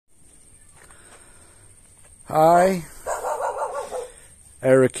Hi,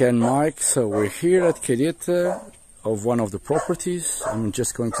 Erika and Mike. So we're here at Calheta of one of the properties. I'm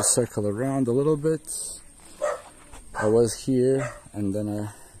just going to circle around a little bit. I was here and then I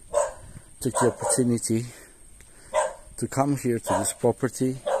took the opportunity to come here to this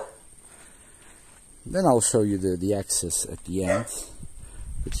property. Then I'll show you the access at the end.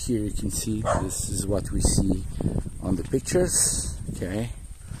 But here you can see this is what we see on the pictures. Okay,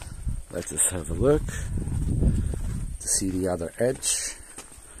 let us have a look to see the other edge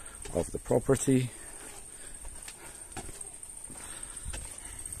of the property.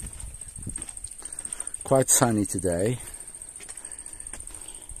 Quite sunny today.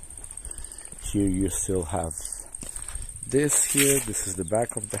 Here you still have this here. This is the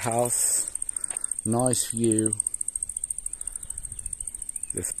back of the house. Nice view.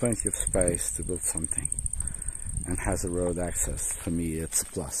 There's plenty of space to build something and has a road access. For me, it's a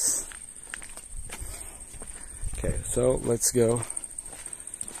plus. Okay, so let's go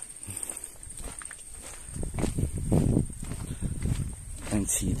and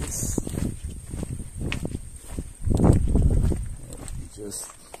see this.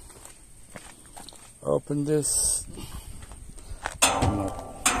 Just open this.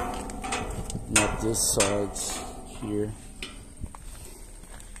 Not this side here.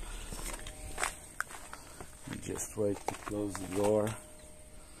 Just wait to close the door.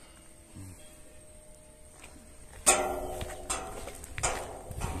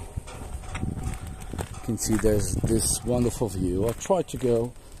 You can see there's this wonderful view. I'll try to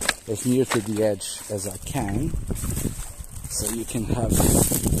go as near to the edge as I can so you can have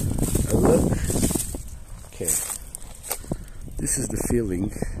a look. Okay, this is the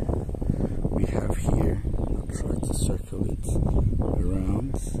feeling we have here. I'll try to circle it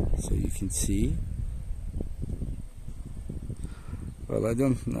around so you can see. Well, I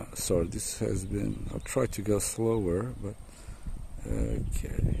don't know, sorry, this has been, I'll try to go slower, but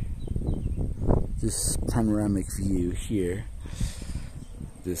okay. This panoramic view here,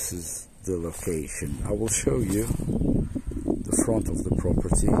 this is the location. I will show you the front of the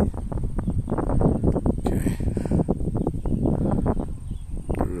property. Okay.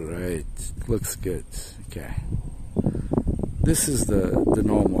 Right, looks good. Okay. This is the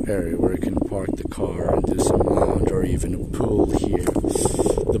normal area where you can park the car and do some lounge or even a pool here.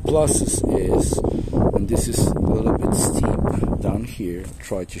 The plus is, and this is a little bit steep down here, I'll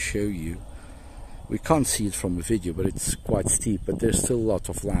try to show you. We can't see it from the video, but it's quite steep, but there's still a lot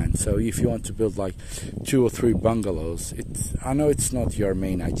of land. So if you want to build like 2 or 3 bungalows, I know it's not your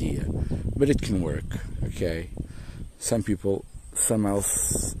main idea, but it can work, okay? Someone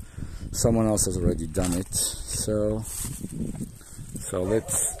else has already done it, so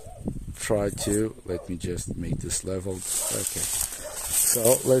let's try to, let me just make this leveled. Okay,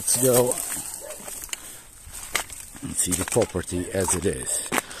 so let's go and see the property as it is.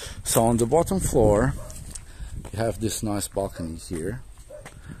 So on the bottom floor you have this nice balcony here,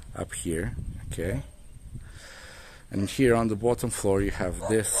 up here, okay, and here on the bottom floor you have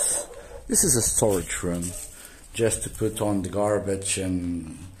this is a storage room, just to put on the garbage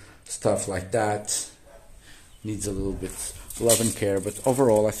and stuff like that. Needs a little bit love and care, but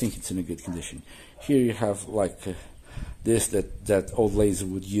overall I think it's in a good condition. Here you have like this that old ladies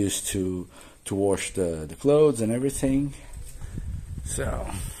would use to wash the clothes and everything. So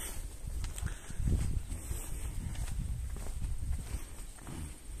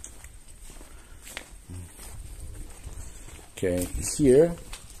okay, here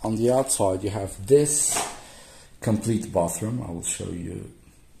on the outside you have this complete bathroom. I will show you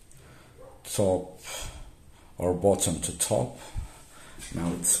top or bottom to top.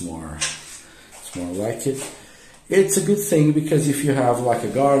 Now it's more like it. It's a good thing because if you have like a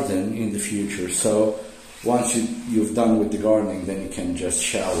garden in the future, so once you've done with the gardening, then you can just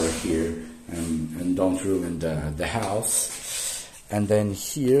shower here and don't ruin the house. And then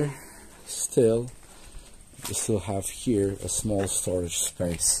here you still have here a small storage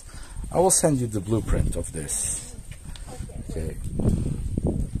space. I will send you the blueprint of this. Okay.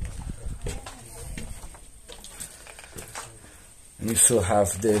 And you still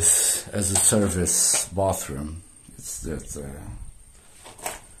have this as a service bathroom. It's just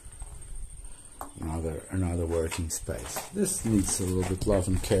another working space. This needs a little bit love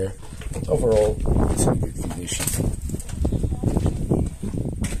and care, but overall it's in good condition.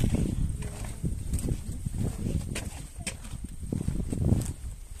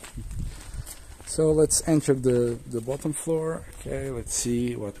 So let's enter the bottom floor. Okay, let's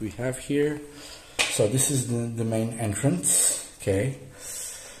see what we have here. So this is the main entrance. Okay,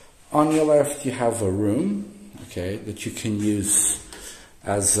 on your left you have a room, okay, that you can use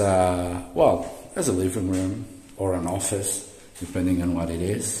as well, as a living room or an office, depending on what it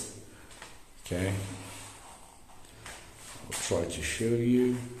is. Okay, I'll try to show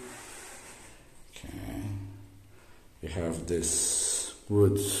you. Okay, you have this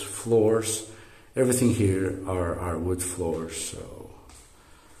wood floors. Everything here are wood floors, so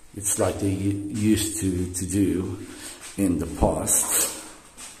it's like they used to do in the past.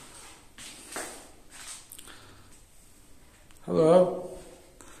 Hello.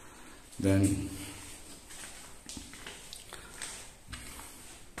 Then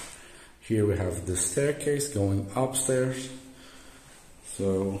here we have the staircase going upstairs.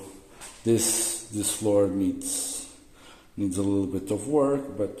 So this floor needs a little bit of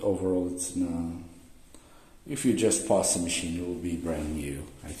work, but overall it's not. If you just pass the machine, it will be brand new,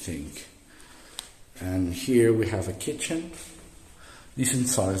 I think. And here we have a kitchen, decent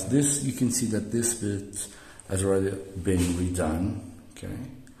size. This, you can see that this bit has already been redone. Okay.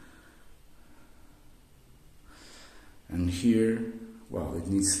 And here, well, it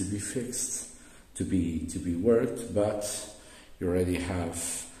needs to be fixed to be worked, but you already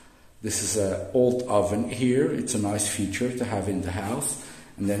have. This is an old oven here. It's a nice feature to have in the house.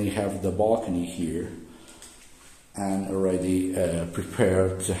 And then you have the balcony here, and already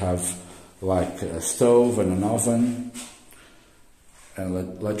prepared to have like a stove and an oven, an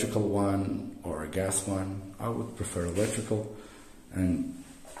electrical one or a gas one. I would prefer electrical. And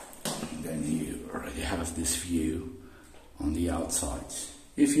then you already have this view on the outside.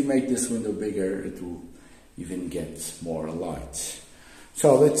 If you make this window bigger, it will even get more light.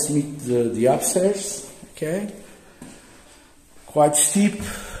 So let's meet the upstairs. Okay, quite steep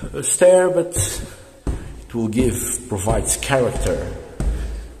stair, but it will provides character,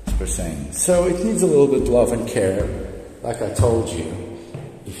 as we're saying. So it needs a little bit love and care, like I told you.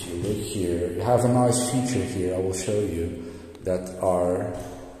 If you look here, you have a nice feature here. I will show you that are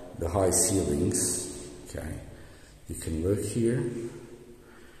the high ceilings. Okay, you can look here.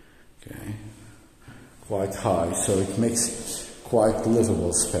 Okay, quite high, so it makes quite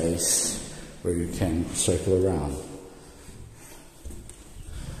livable space where you can circle around.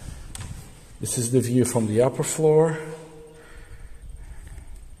 This is the view from the upper floor.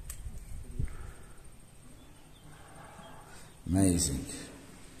 Amazing.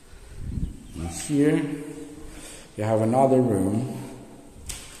 And here you have another room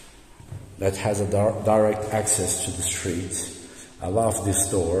that has a direct access to the street. I love this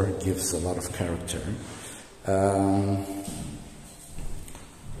door, it gives a lot of character.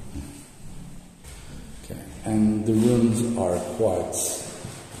 Okay, and the rooms are quite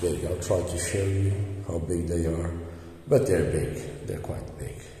big. I'll try to show you how big they are, but they're big, they're quite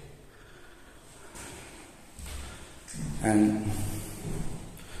big. And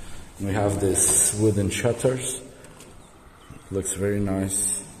we have this wooden shutters. Looks very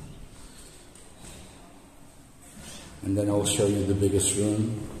nice. And then I'll show you the biggest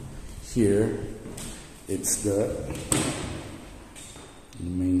room. Here, it's the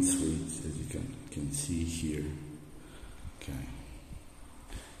main suite, as you can see here. Okay,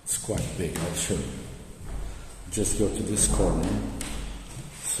 it's quite big. I'll show you. Just go to this corner,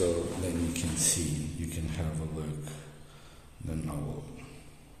 so then you can see. You can have a look. Then I will.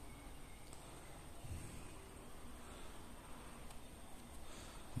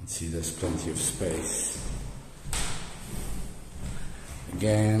 And see, there's plenty of space.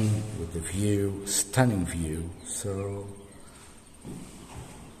 Again, with the view, stunning view. So,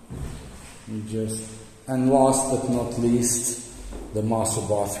 and last but not least, the master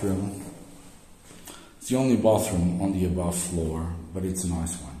bathroom. It's the only bathroom on the above floor, but it's a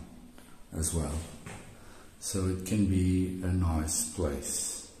nice one as well. So it can be a nice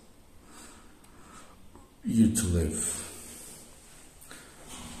place you to live.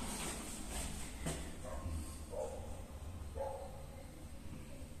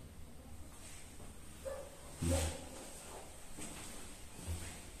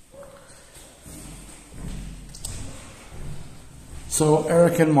 So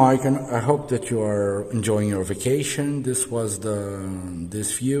Eric and Mike, and I hope that you are enjoying your vacation. This was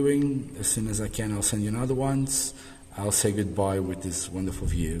this viewing. As soon as I can, I'll send you another ones. I'll say goodbye with this wonderful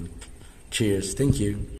view. Cheers. Thank you.